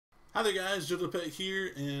Hi there guys, JojoPet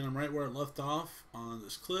here, and I'm right where I left off on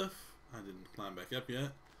this cliff. I didn't climb back up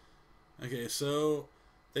yet. Okay, so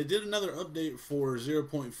they did another update for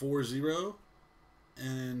 0.40,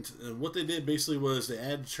 and what they did basically was they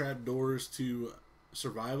added trapdoors to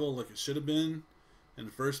survival like it should have been in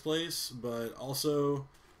the first place, but also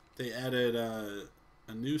they added a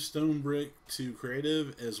new stone brick to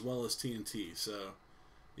creative as well as TNT. So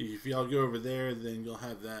if y'all go over there, then you'll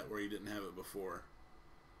have that where you didn't have it before.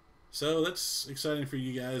 So that's exciting for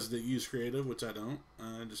you guys that use creative, which I don't.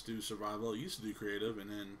 I just do survival. I used to do creative, and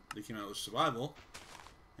then they came out with survival,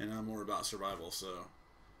 and I'm more about survival, so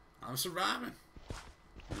I'm surviving.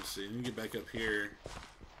 Let's see, let me get back up here.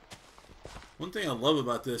 One thing I love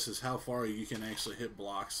about this is how far you can actually hit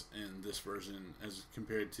blocks in this version as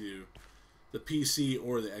compared to the PC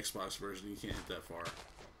or the Xbox version. You can't hit that far.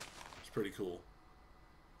 It's pretty cool.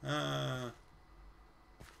 Dang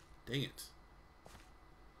it.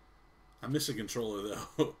 I miss a controller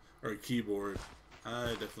though, or a keyboard. I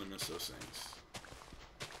definitely miss those things.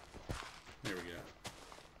 There we go.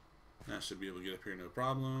 Now I should be able to get up here no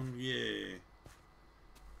problem. Yay.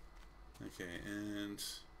 Okay, and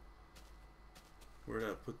where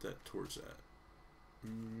did I put that torch at?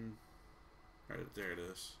 Right there it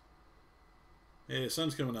is. Hey, the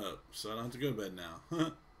sun's coming up, so I don't have to go to bed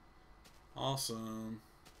now. Awesome.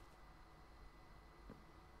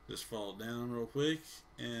 Just fall down real quick,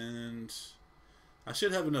 and I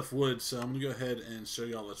should have enough wood, so I'm gonna go ahead and show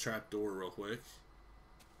y'all the trapdoor real quick.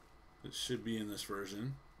 It should be in this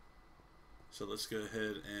version. So let's go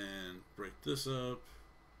ahead and break this up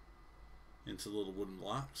into little wooden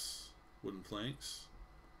blocks, wooden planks.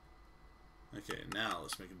 Okay, now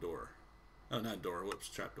let's make a door. Oh, not door, whoops,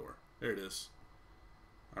 trapdoor. There it is.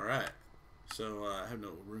 Alright, so I have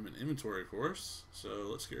no room in inventory, of course, so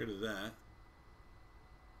let's get rid of that.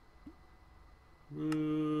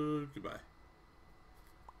 Goodbye.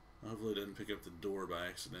 Hopefully it didn't pick up the door by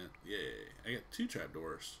accident. Yay. I got two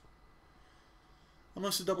trapdoors. I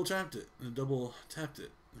must have double tapped it.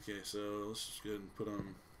 Okay, so let's just go ahead and put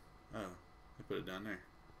them. Oh, I put it down there.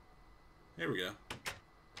 There we go.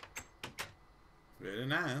 Very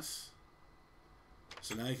nice.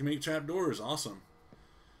 So now you can make trapdoors. Awesome.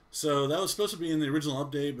 So that was supposed to be in the original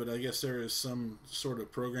update, but I guess there is some sort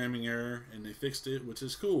of programming error and they fixed it, which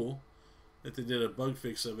is cool. That they did a bug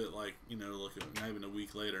fix of it, like, you know, like not even a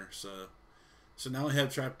week later. So now we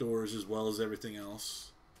have trapdoors as well as everything else.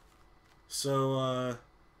 So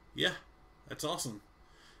yeah, that's awesome.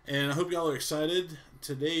 And I hope y'all are excited.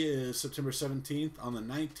 Today is September 17th. On the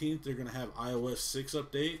 19th, they're gonna have iOS 6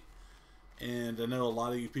 update, and I know a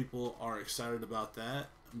lot of you people are excited about that.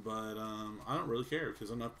 But I don't really care because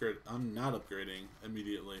I'm not upgrading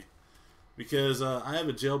immediately because I have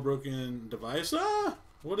a jailbroken device. Ah!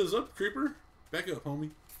 What is up, creeper? Back up,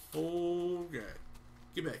 homie. Okay.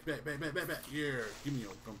 Get back. Yeah, give me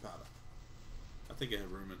your gunpowder. I think I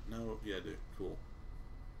have room in. No, yeah, I do. Cool.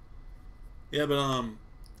 Yeah, but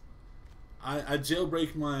I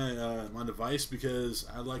jailbreak my my device because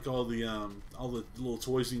I like all the little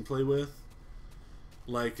toys you can play with.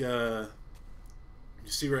 Like you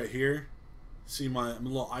see right here. See my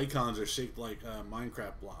little icons are shaped like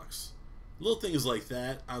Minecraft blocks. Little things like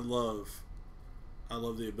that, I love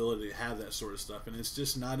the ability to have that sort of stuff, and it's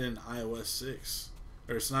just not in iOS 6,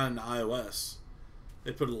 or it's not in iOS.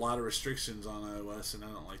 They put a lot of restrictions on iOS, and I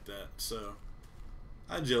don't like that. So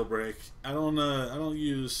I jailbreak. I don't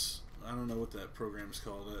use, I don't know what that program is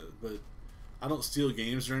called, but I don't steal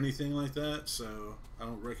games or anything like that. So I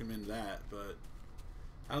don't recommend that. But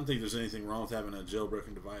I don't think there's anything wrong with having a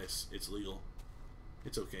jailbroken device. It's legal.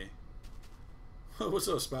 It's okay. What's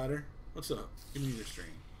up, Spider? What's up? Give me your string.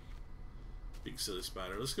 Big silly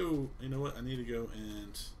spider. Let's go. You know what? I need to go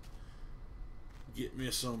and get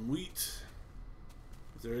me some wheat.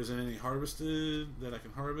 If there isn't any harvested that I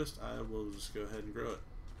can harvest, I will just go ahead and grow it.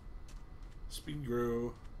 Speed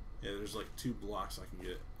grow. Yeah, there's like 2 blocks I can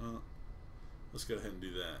get. Let's go ahead and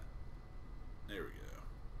do that. There we go.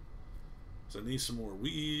 So I need some more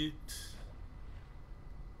wheat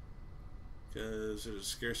because there's a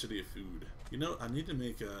scarcity of food. You know, I need to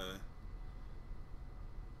make a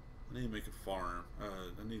farm.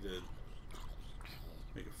 I need to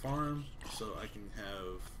make a farm so I can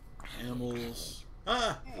have animals.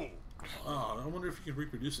 Ah! Oh, I wonder if you can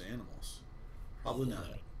reproduce animals. Probably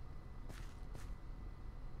not.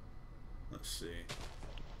 Let's see.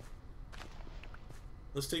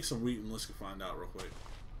 Let's take some wheat and let's go find out real quick.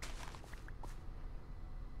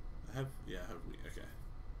 I have wheat. Okay.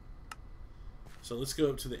 So let's go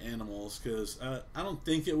up to the animals because I don't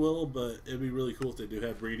think it will, but it'd be really cool if they do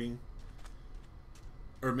have breeding.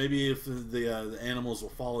 Or maybe if the animals will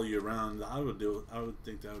follow you around, I would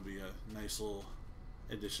think that would be a nice little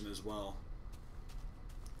addition as well.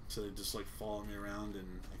 So they just like follow me around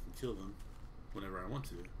and I can kill them whenever I want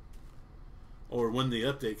to. Or when the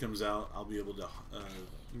update comes out, I'll be able to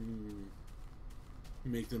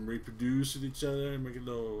make them reproduce with each other and make a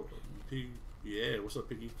little pig. Yeah, what's up,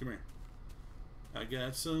 piggy? Come here. I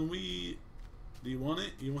got some wheat. Do you want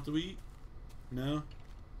it? You want the wheat? No?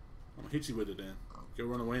 I'm gonna hit you with it then. Go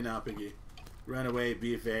run away now, piggy. Run away,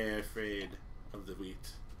 be very afraid of the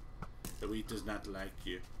wheat. The wheat does not like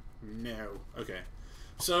you. No. Okay.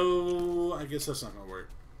 So, I guess that's not gonna work.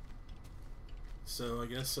 So, I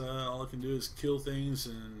guess all I can do is kill things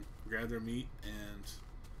and grab their meat and...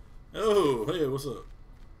 Oh, hey, what's up?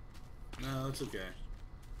 No, that's okay.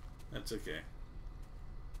 That's okay.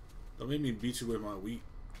 Don't make me beat you with my wheat.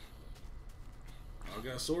 I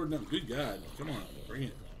got a sword now. Good God. Come on, bring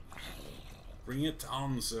it. Bring it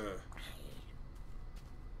on, sir.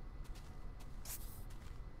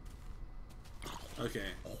 Okay.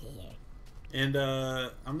 And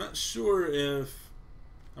I'm not sure if...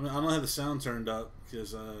 I don't have the sound turned up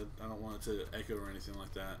because I don't want it to echo or anything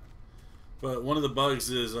like that. But one of the bugs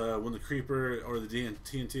is when the creeper or the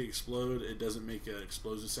TNT explode, it doesn't make an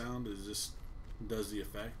explosion sound. It just does the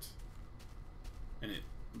effect. And it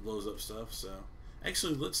blows up stuff. So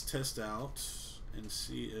actually, let's test out and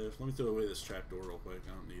see if... Let me throw away this trapdoor real quick.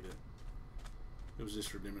 I don't need it. It was just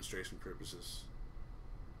for demonstration purposes.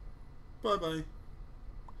 Bye-bye.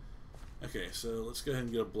 Okay, so let's go ahead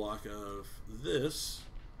and get a block of this.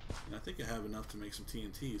 And I think I have enough to make some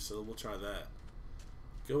TNT, so we'll try that.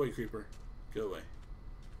 Go away, creeper. Go away.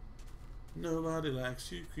 Nobody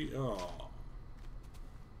likes you, creeper. Oh.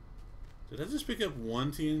 Did I just pick up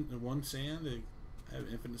one sand? I have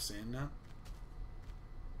infinite sand now?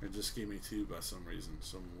 Or it just gave me two by some reason.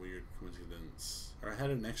 Some weird coincidence. Or I had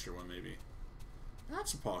an extra one, maybe.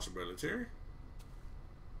 That's a possibility.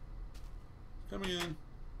 Come in.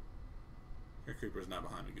 Your creeper's not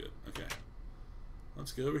behind me. Good. Okay.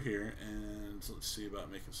 Let's go over here and let's see about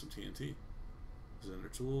making some TNT. Is it under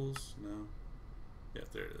tools? No. Yeah,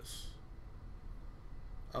 there it is.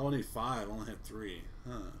 I only need 5. I only had 3.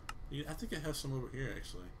 Huh. Yeah, I think I have some over here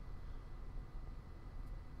actually.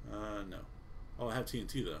 No. Oh, I have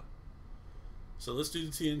TNT though. So let's do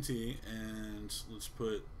the TNT and let's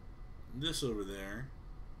put this over there.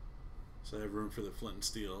 So I have room for the flint and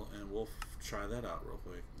steel, and we'll try that out real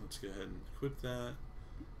quick. Let's go ahead and equip that.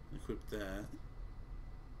 Equip that.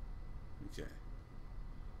 Okay.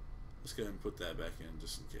 Let's go ahead and put that back in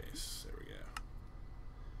just in case. There we go.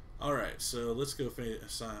 Alright, so let's go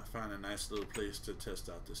find a nice little place to test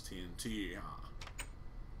out this TNT.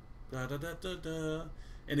 Da da da da da.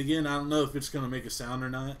 And again, I don't know if it's going to make a sound or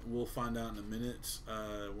not. We'll find out in a minute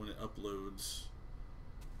when it uploads.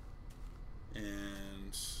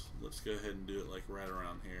 And let's go ahead and do it like right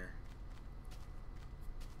around here.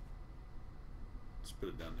 Let's put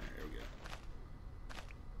it down there. Here we go.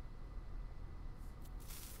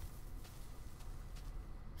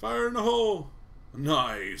 Fire in the hole!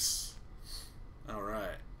 Nice!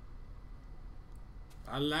 Alright.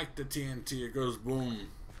 I like the TNT. It goes boom.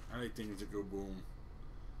 I like things that go boom.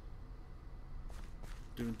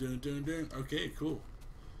 Dun dun dun dun. Okay, cool.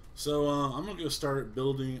 So I'm gonna go start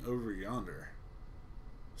building over yonder.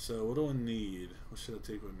 So what do I need? What should I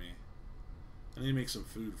take with me? I need to make some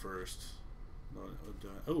food first.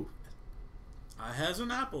 Oh, I has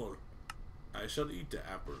an apple. I shall eat the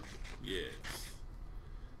apple. Yes,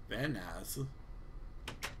 very nice.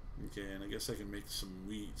 Okay, and I guess I can make some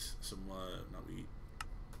wheat. Some not wheat.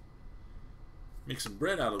 Make some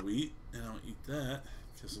bread out of wheat, and I'll eat that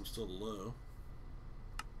because I'm still low.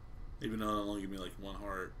 Even though it'll only give me like 1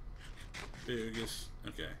 heart. Biggest.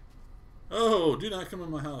 Okay. Oh, do not come in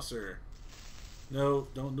my house, sir. No,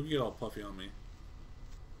 don't get all puffy on me.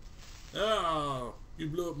 Oh, you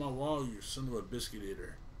blew up my wall, you son of a biscuit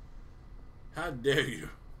eater. How dare you?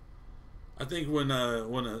 I think when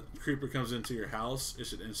a creeper comes into your house, it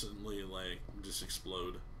should instantly like just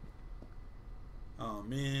explode. Oh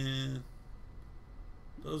man.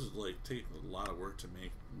 Those like take a lot of work to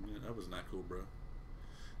make. Man, that was not cool, bro.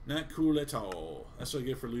 Not cool at all. That's what I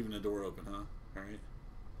get for leaving the door open, huh? Alright.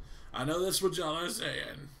 I know that's what y'all are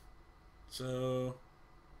saying. So,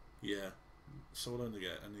 yeah. So what do I need to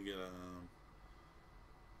get? I need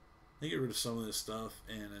to get rid of some of this stuff,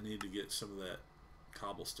 and I need to get some of that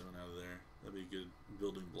cobblestone out of there. That'd be a good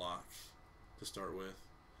building block to start with.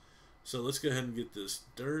 So let's go ahead and get this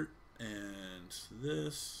dirt and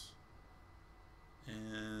this,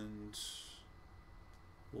 and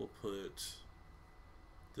we'll put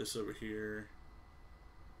this over here,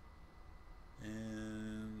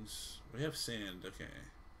 And we have sand. Okay.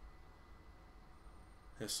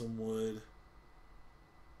 Has some wood.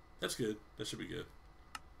 That's good. That should be good.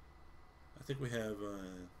 I think we have,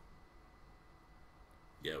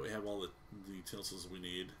 yeah, we have all the utensils we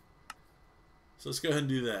need. So let's go ahead and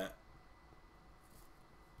do that.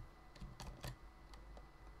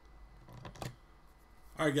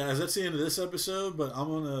 Alright guys, that's the end of this episode, but I'm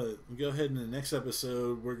going to go ahead and in the next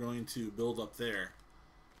episode, we're going to build up there.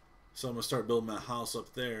 So I'm going to start building my house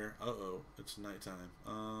up there. Uh-oh, it's nighttime.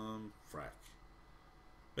 Frack.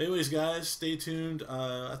 But anyways, guys, stay tuned.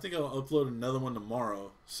 I think I'll upload another one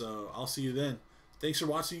tomorrow, so I'll see you then. Thanks for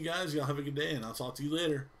watching, you guys. Y'all have a good day, and I'll talk to you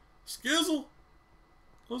later. Skizzle!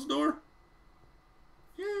 Close the door.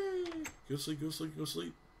 Yay! Go sleep, go sleep, go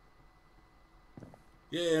sleep.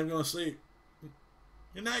 Yeah, I'm going to sleep.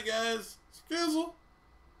 Good night, guys. Skizzle!